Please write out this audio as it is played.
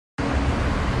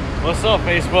What's up,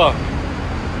 Facebook?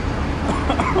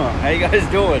 How you guys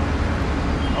doing?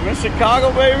 I'm in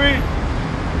Chicago, baby.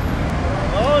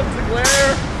 Oh, it's the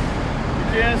glare. You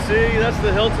can't see. That's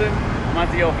the Hilton. I'm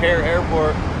at the O'Hare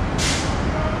Airport.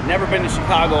 Never been to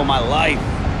Chicago in my life.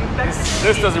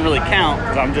 This doesn't really count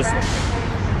because I'm just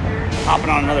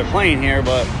hopping on another plane here,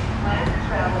 but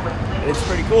it's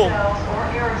pretty cool.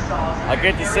 I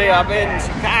get to say I've been in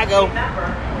Chicago.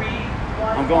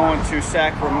 I'm going to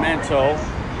Sacramento.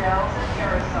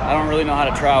 I don't really know how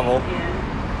to travel.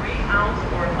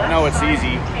 I know it's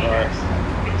easy, but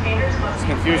it's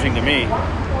confusing to me.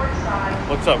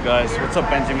 What's up, guys? What's up,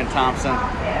 Benjamin Thompson?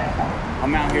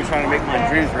 I'm out here trying to make my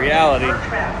dreams reality.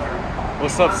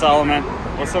 What's up, Solomon?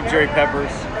 What's up, Jerry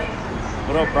Peppers?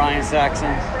 What up, Brian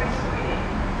Saxon?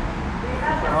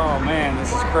 Oh man,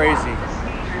 this is crazy.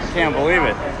 I can't believe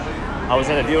it. I was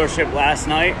at a dealership last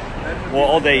night, well,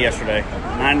 all day yesterday,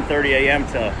 9:30 a.m.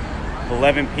 to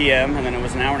 11 p.m. and then it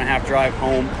was an hour and a half drive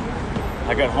home.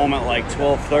 I got home at like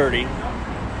 12:30.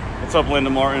 What's up, Linda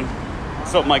Martin?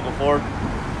 What's up, Michael Ford?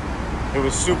 It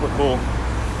was super cool.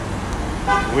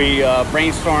 We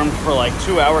brainstormed for like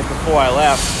 2 hours before I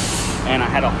left, and I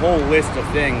had a whole list of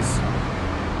things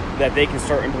that they can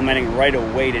start implementing right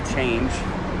away to change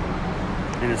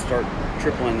and to start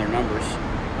tripling their numbers.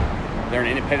 They're an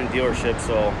independent dealership,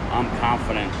 so I'm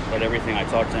confident that everything I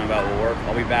talk to them about will work.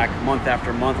 I'll be back month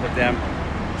after month with them.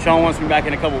 Sean wants me back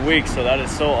in a couple weeks, so that is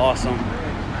so awesome.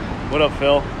 What up,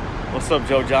 Phil? What's up,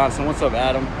 Joe Johnson? What's up,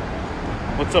 Adam?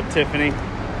 What's up, Tiffany?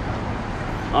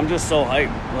 I'm just so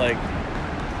hyped. Like,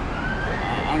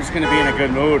 I'm just gonna be in a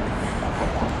good mood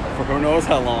for who knows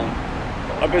how long.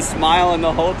 I've been smiling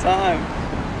the whole time.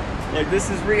 Like, this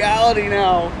is reality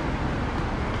now.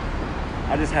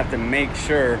 I just have to make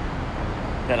sure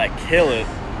that I kill it,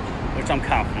 which I'm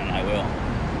confident I will.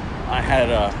 I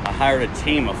hired a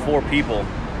team of 4 people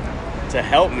to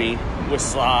help me with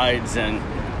slides and,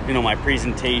 you know, my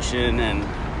presentation and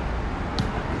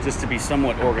just to be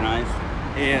somewhat organized.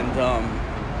 And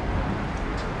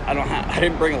I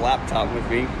didn't bring a laptop with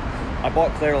me. I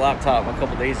bought Claire a laptop a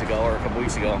couple days ago or a couple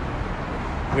weeks ago.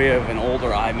 We have an older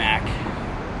iMac,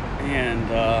 and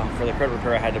for the credit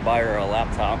repair I had to buy her a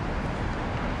laptop.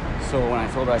 So when I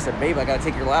told her, I said, babe, I gotta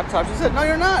take your laptop. She said, no,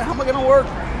 you're not. How am I gonna work?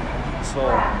 So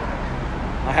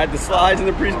I had the slides and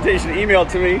the presentation emailed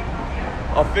to me.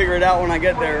 I'll figure it out when I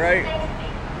get there, right?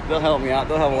 They'll help me out.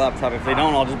 They'll have a laptop. If they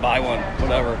don't, I'll just buy one,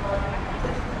 whatever.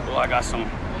 Well, I got some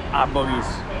hot boogies.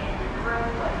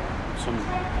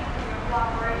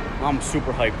 I'm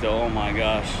super hyped though, oh my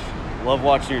gosh. Love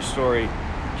watching your story.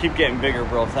 Keep getting bigger,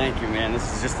 bro. Thank you, man.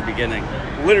 This is just the beginning.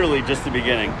 Literally just the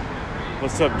beginning.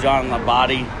 What's up, John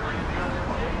Labate?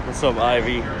 What's up,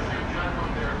 Ivy?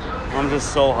 I'm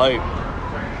just so hyped.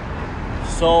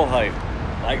 So hyped.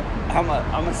 Like,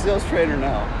 I'm a sales trainer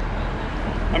now.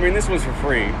 I mean, this was for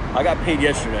free. I got paid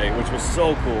yesterday, which was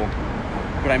so cool.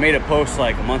 But I made a post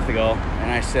like a month ago,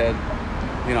 and I said,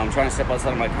 you know, I'm trying to step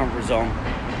outside of my comfort zone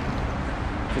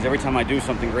because every time I do,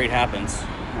 something great happens.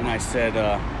 And I said,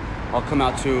 I'll come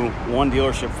out to 1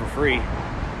 dealership for free,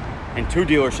 and 2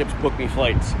 dealerships book me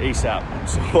flights ASAP.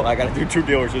 So I got to do 2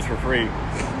 dealerships for free.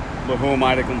 But who am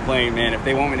I to complain, man? If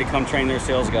they want me to come train their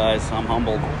sales guys, I'm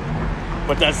humbled.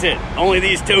 But that's it. Only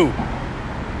these 2.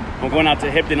 I'm going out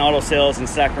to Hipton Auto Sales in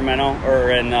Sacramento,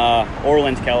 or in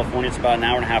Orland, California. It's about an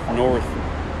hour and a half north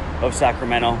of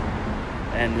Sacramento.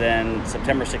 And then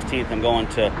September 16th, I'm going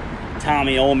to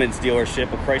Tommy Ullman's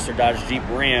dealership, a Chrysler Dodge Jeep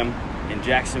Ram in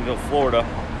Jacksonville, Florida.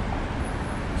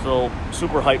 So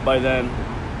super hyped by then,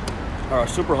 or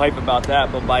super hyped about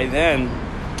that. But by then,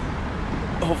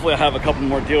 hopefully I have a couple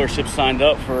more dealerships signed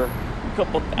up for a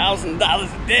couple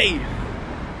 $1,000 a day.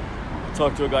 I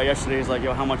talked to a guy yesterday. He's like,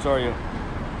 yo, how much are you?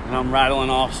 And I'm rattling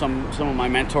off some of my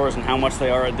mentors and how much they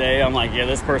are a day. I'm like, yeah,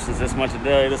 this person's this much a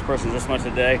day. This person's this much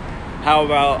a day. How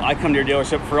about I come to your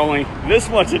dealership for only this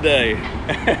much a day?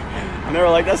 And they were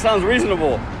like, that sounds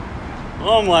reasonable.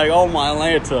 I'm like, oh my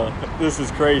Atlanta, this is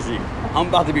crazy. I'm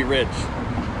about to be rich.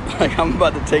 Like, I'm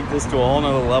about to take this to a whole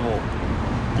nother level.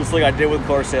 Just like I did with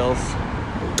car sales,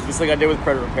 just like I did with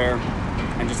credit repair,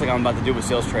 and just like I'm about to do with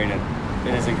sales training.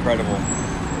 It is incredible.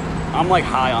 I'm like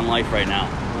high on life right now.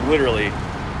 Literally,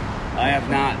 I have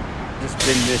not just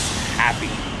been this happy.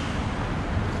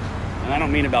 And I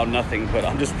don't mean about nothing, but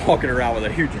I'm just walking around with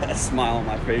a huge ass smile on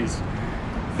my face.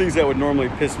 Things that would normally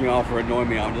piss me off or annoy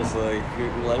me, I'm just like,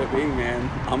 let it be, man.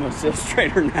 I'm a sales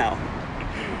trainer now.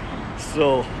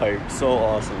 So hyped, so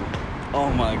awesome.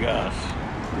 Oh my gosh.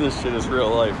 This shit is real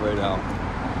life right now.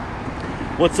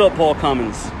 What's up, Paul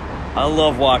Cummins? I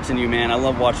love watching you, man. I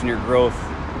love watching your growth.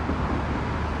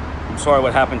 I'm sorry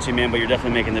what happened to you, man, but you're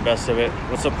definitely making the best of it.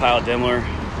 What's up, Kyle Dimmler,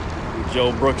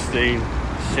 Joe Brookstein,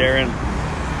 Sharon,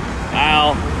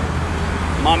 Al,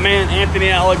 my man Anthony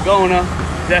Alagona,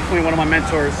 definitely one of my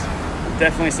mentors,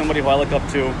 definitely somebody who I look up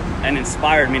to and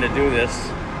inspired me to do this.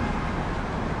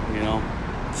 You know,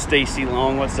 Stacy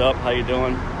Long, what's up? How you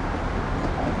doing?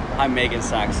 Hi, Megan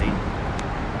Saxey.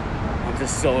 I'm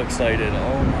just so excited.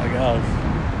 Oh my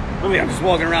gosh. Really, I'm just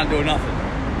walking around doing nothing.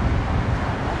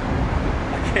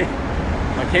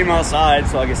 I came outside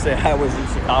so I could say I was in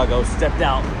Chicago, stepped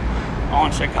out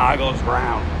on Chicago's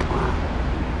ground.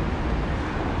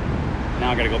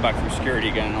 Now I gotta go back through security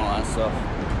again and all that stuff.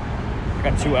 I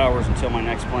got 2 hours until my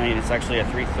next plane. It's actually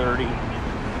at 3:30.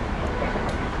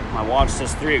 My watch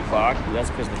says 3 o'clock, but that's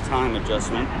because of the time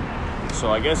adjustment.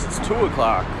 So I guess it's 2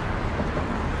 o'clock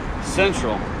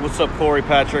Central. What's up, Corey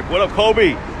Patrick? What up,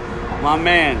 Kobe? My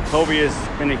man, Kobe has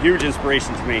been a huge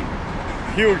inspiration to me.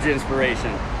 Huge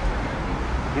inspiration.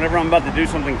 Whenever I'm about to do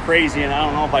something crazy and I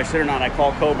don't know if I should or not, I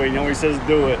call Kobe and he always says,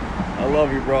 do it. I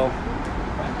love you, bro.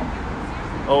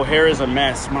 O'Hare is a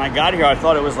mess. When I got here, I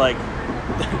thought it was like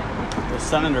the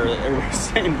senator that everybody was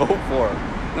saying vote for.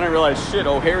 Then I realized, shit,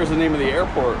 O'Hare is the name of the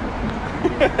airport.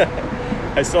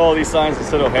 I saw all these signs that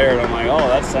said O'Hare, and I'm like, oh,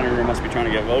 that senator must be trying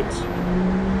to get votes.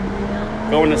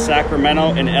 Going to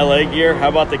Sacramento in LA gear. How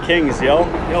about the Kings, yo?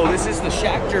 Yo, this is the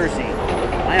Shaq jersey.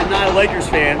 I am not a Lakers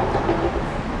fan,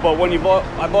 but when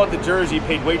I bought the jersey,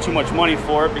 paid way too much money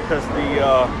for it because the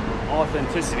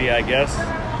authenticity, I guess.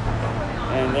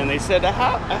 And then they said a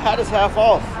hat is half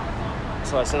off.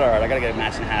 So I said, all right, I gotta get a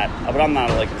matching hat. But I'm not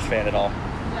a Lakers fan at all.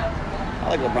 I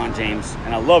like LeBron James,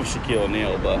 and I love Shaquille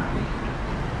O'Neal, but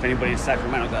if anybody in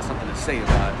Sacramento got something to say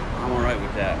about it, I'm all right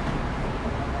with that.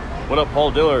 What up,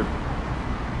 Paul Dillard?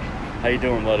 How you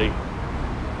doing, buddy?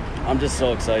 I'm just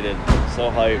so excited,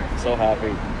 so hyped, so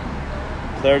happy.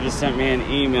 Claire just sent me an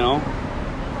email.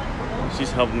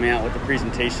 She's helping me out with the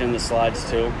presentation, the slides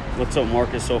too. What's up,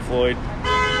 Marcus O'Floyd?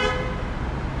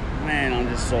 Man, I'm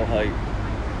just so hyped.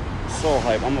 So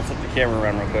hyped. I'm gonna flip the camera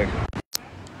around real quick.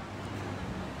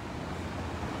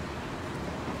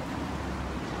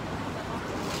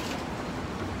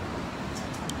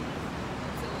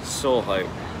 So hyped.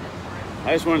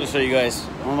 I just wanted to show you guys,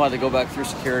 I'm about to go back through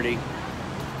security,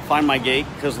 find my gate,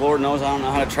 because Lord knows I don't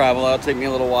know how to travel. That'll take me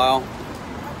a little while.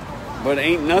 But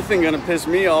ain't nothing gonna piss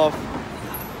me off.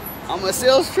 I'm a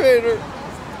sales trainer.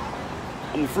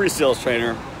 I'm a free sales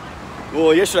trainer.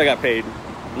 Well, yesterday I got paid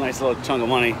a nice little chunk of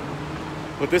money.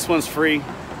 But this one's free.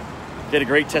 Get a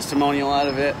great testimonial out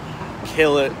of it,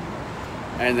 kill it,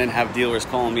 and then have dealers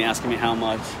calling me, asking me how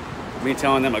much. Me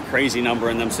telling them a crazy number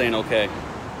and them saying okay.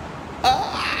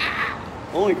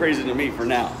 Only crazy to me for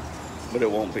now, but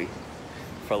it won't be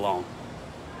for long.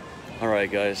 All right,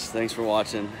 guys, thanks for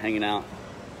watching, hanging out.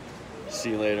 See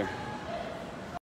you later.